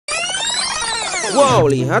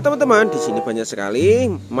Wow, lihat teman-teman, di sini banyak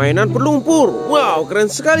sekali mainan berlumpur. Wow,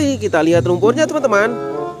 keren sekali. Kita lihat lumpurnya teman-teman.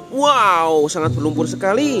 Wow, sangat berlumpur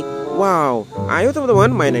sekali. Wow, ayo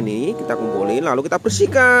teman-teman, mainan ini kita kumpulin lalu kita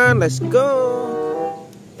bersihkan. Let's go.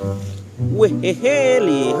 Wehehe,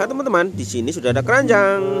 lihat teman-teman, di sini sudah ada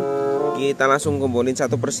keranjang. Kita langsung kumpulin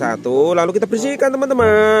satu persatu lalu kita bersihkan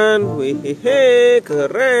teman-teman. Wehehe,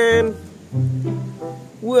 keren.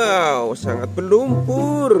 Wow, sangat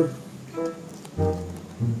berlumpur.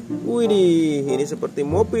 Widih, ini seperti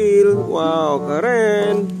mobil. Wow,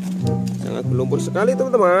 keren. Sangat berlumpur sekali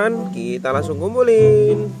teman-teman. Kita langsung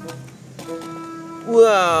kumpulin.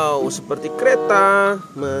 Wow, seperti kereta.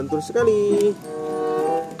 Mantul sekali.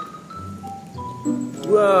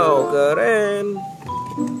 Wow, keren.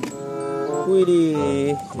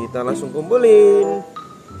 Widih, kita langsung kumpulin.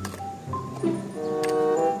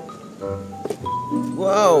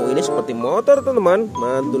 Wow, ini seperti motor teman-teman.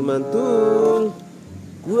 Mantul-mantul.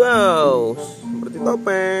 Wow, seperti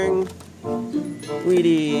topeng.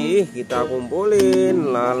 Widih, kita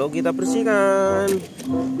kumpulin lalu kita bersihkan.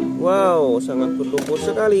 Wow, sangat berlumpur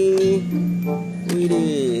sekali.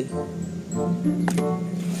 Widih.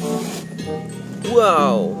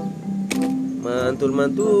 Wow,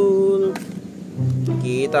 mantul-mantul.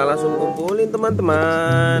 Kita langsung kumpulin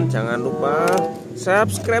teman-teman. Jangan lupa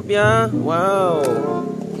subscribe ya. Wow.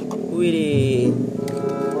 Widih,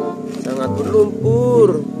 sangat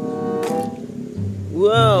berlumpur.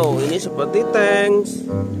 Wow, ini seperti tank.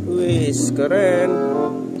 Wis, keren.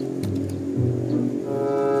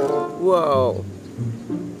 Wow,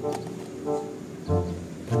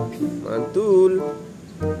 mantul.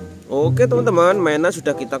 Oke teman-teman, mainan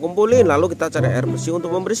sudah kita kumpulin. Lalu kita cari air bersih untuk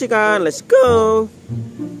membersihkan. Let's go.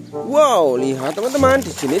 Wow, lihat teman-teman, di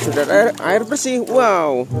sini sudah ada air bersih.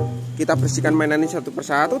 Wow, kita bersihkan mainan ini satu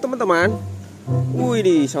persatu teman-teman.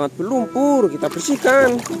 Wih, sangat berlumpur. Kita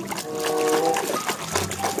bersihkan.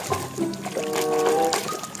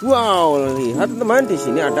 Wow, lihat teman-teman, di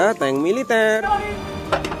sini ada tank militer.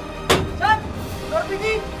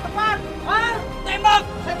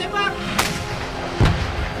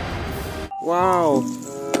 Wow,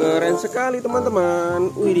 keren sekali teman-teman.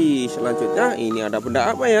 Wih, selanjutnya ini ada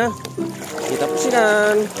benda apa ya? Kita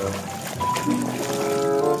bersihkan.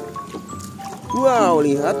 Wow,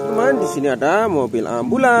 lihat teman, di sini ada mobil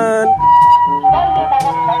ambulan.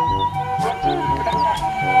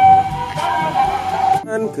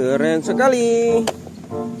 Keren sekali.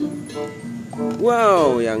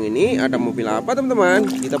 Wow, yang ini ada mobil apa teman-teman?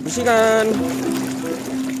 Kita bersihkan.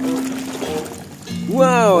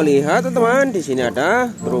 Wow, lihat teman-teman, di sini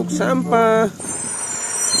ada truk sampah.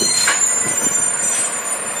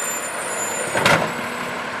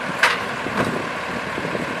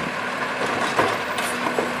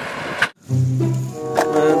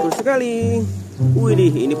 Mantul sekali.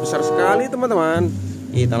 Widih, ini besar sekali teman-teman.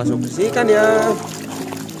 Kita langsung bersihkan ya.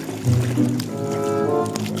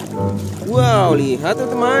 Wow, lihat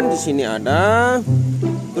teman-teman, di sini ada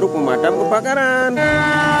truk pemadam kebakaran.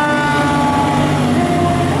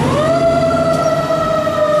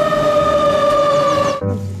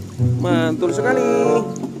 Mantul sekali.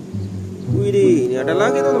 Widih, ini ada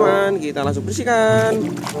lagi teman-teman. Kita langsung bersihkan.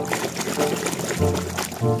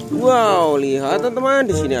 Wow, lihat teman-teman,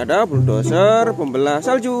 di sini ada buldoser pembelah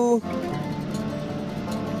salju.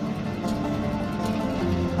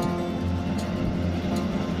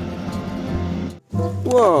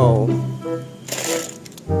 Wow,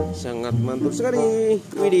 sangat mantul sekali.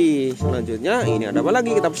 Widih, selanjutnya ini ada apa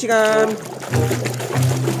lagi? Kita bersihkan.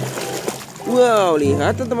 Wow,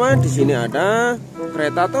 lihat teman-teman, di sini ada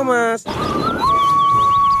kereta Thomas.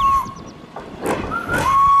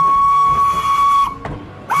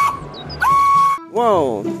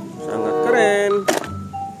 Wow, sangat keren.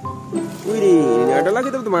 Widih, ini ada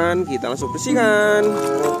lagi teman-teman. Kita langsung bersihkan.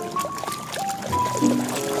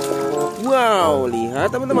 Wow,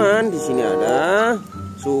 lihat teman-teman, di sini ada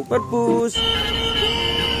super bus.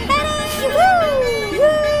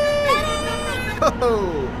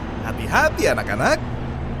 Hati-hati anak-anak.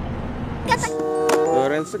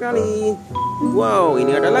 Keren sekali. Wow,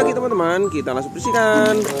 ini ada lagi teman-teman. Kita langsung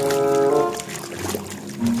bersihkan.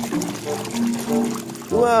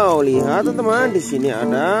 Wow, lihat teman-teman, di sini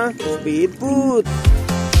ada speedboat.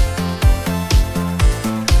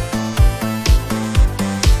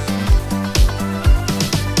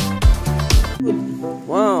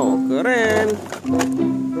 Wow, keren.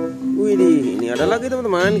 Widih, ini ada lagi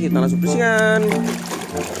teman-teman. Kita langsung bersihkan.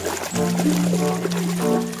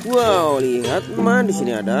 Wow, lihat teman, di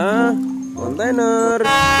sini ada kontainer.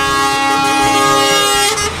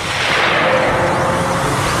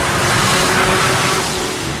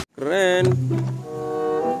 Keren.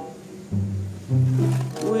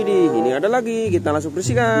 lagi, kita langsung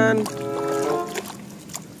bersihkan.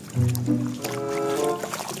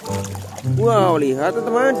 Wow, lihat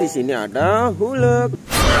teman-teman, di sini ada hulek.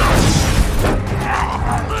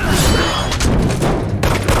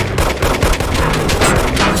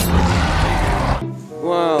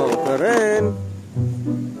 Wow, keren.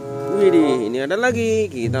 Widih, ini ada lagi,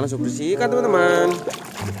 kita langsung bersihkan teman-teman.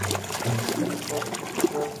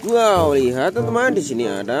 Wow, lihat teman-teman, di sini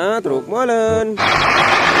ada truk molen.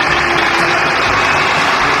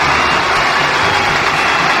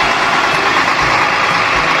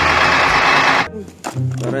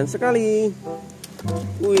 Keren sekali.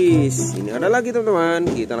 Wih, ini ada lagi teman-teman,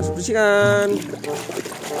 kita langsung bersihkan.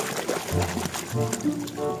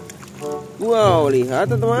 Wow, lihat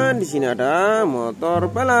teman-teman, di sini ada motor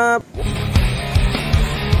balap.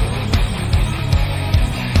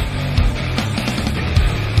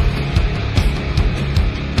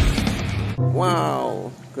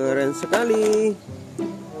 Wow, keren sekali.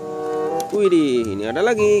 Widih, ini ada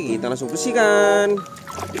lagi, kita langsung bersihkan.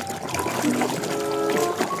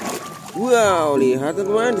 Wow, lihat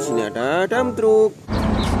teman-teman, di sini ada dump truk.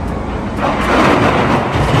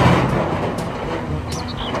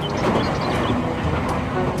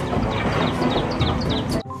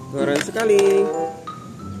 Keren sekali.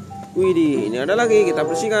 Widih, ini ada lagi, kita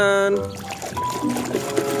bersihkan.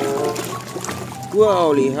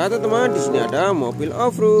 Wow, lihat teman-teman, di sini ada mobil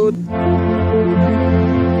off-road.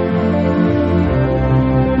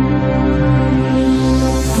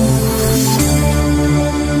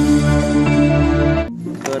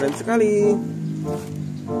 Keren sekali.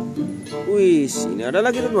 Wih, ini ada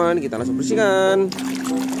lagi teman-teman, kita langsung bersihkan.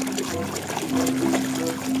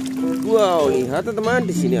 Wow, lihat teman-teman,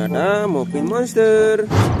 di sini ada mobil monster.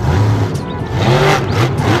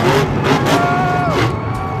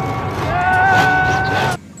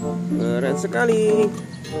 Keren sekali.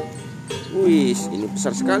 Wih, ini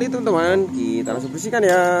besar sekali teman-teman, kita langsung bersihkan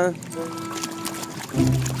ya.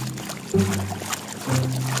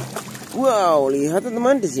 Wow, lihat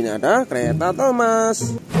teman-teman, di sini ada kereta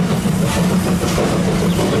Thomas.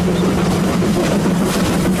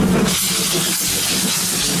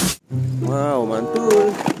 Wow,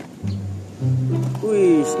 mantul.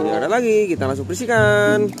 Wih, ini ada lagi, kita langsung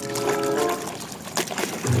bersihkan.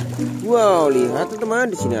 Wow, lihat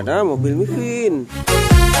teman-teman, di sini ada mobil mcqueen.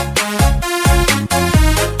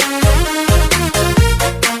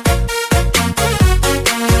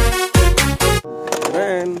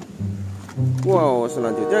 Keren. Wow,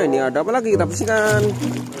 selanjutnya ini ada apa lagi, kita bersihkan.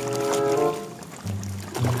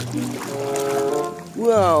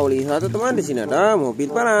 Wow, lihat teman-teman, di sini ada mobil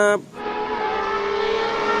balap.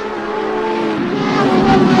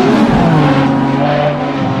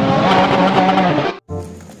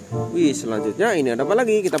 Wih, selanjutnya ini ada apa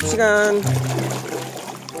lagi, kita bersihkan.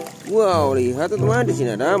 Wow, lihat teman-teman, di sini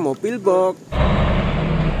ada mobil box.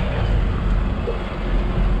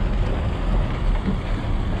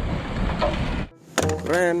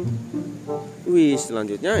 Keren. Wih,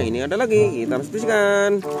 selanjutnya ini ada lagi, kita harus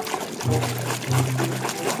bersihkan.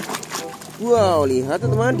 Wow, lihat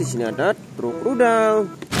teman-teman, di sini ada truk rudal.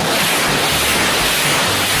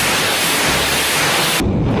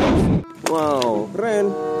 Wow,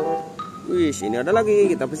 keren. Wih, ini ada lagi,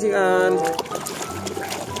 kita bersihkan.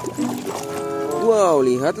 Wow,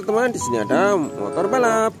 lihat teman-teman, di sini ada motor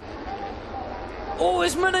balap. Oh,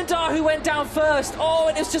 it's Menenda who went down first. Oh,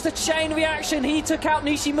 and it's just a chain reaction. He took out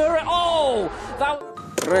Nishimura. Oh, that.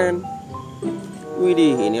 Keren.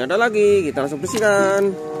 Widih, ini ada lagi, kita langsung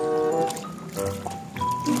bersihkan.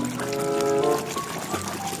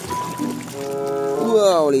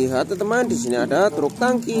 Wow, lihat teman-teman, di sini ada truk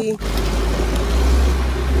tangki.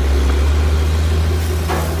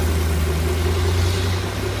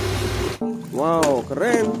 Wow,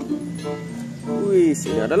 keren. Wih,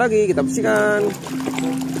 sini ada lagi, kita bersihkan.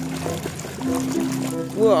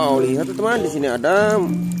 Wow, lihat teman-teman, di sini ada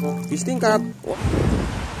bis tingkat.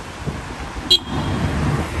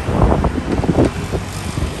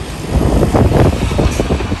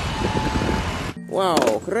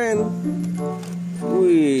 Wow, keren.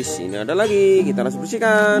 Wih, sini ada lagi, kita langsung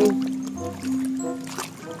bersihkan.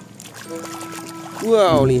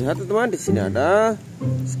 Wow, lihat teman-teman, di sini ada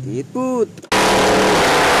skateboard.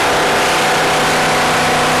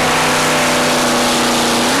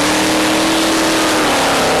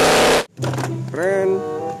 Keren.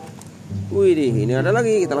 Wih, ini ada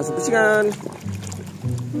lagi, kita langsung bersihkan.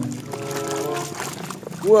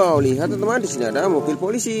 Wow, lihat teman-teman, di sini ada mobil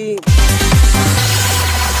polisi.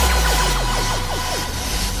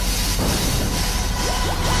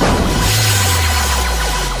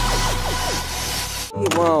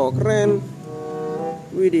 Wow, keren.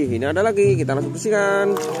 Widih, ini ada lagi, kita langsung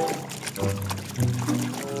bersihkan.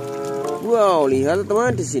 Wow, lihat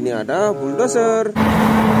teman-teman, di sini ada buldoser.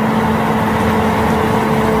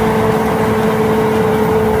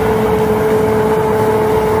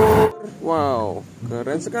 Wow,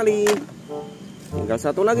 keren sekali. Tinggal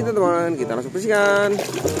satu lagi teman-teman, kita langsung bersihkan.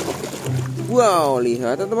 Wow,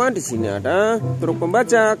 lihat teman-teman, di sini ada truk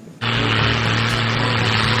pembajak.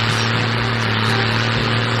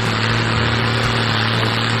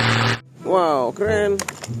 Wow, keren.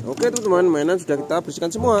 Oke teman-teman, mainan sudah kita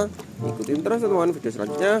bersihkan semua. Ikutin terus teman-teman video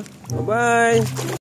selanjutnya. Bye bye.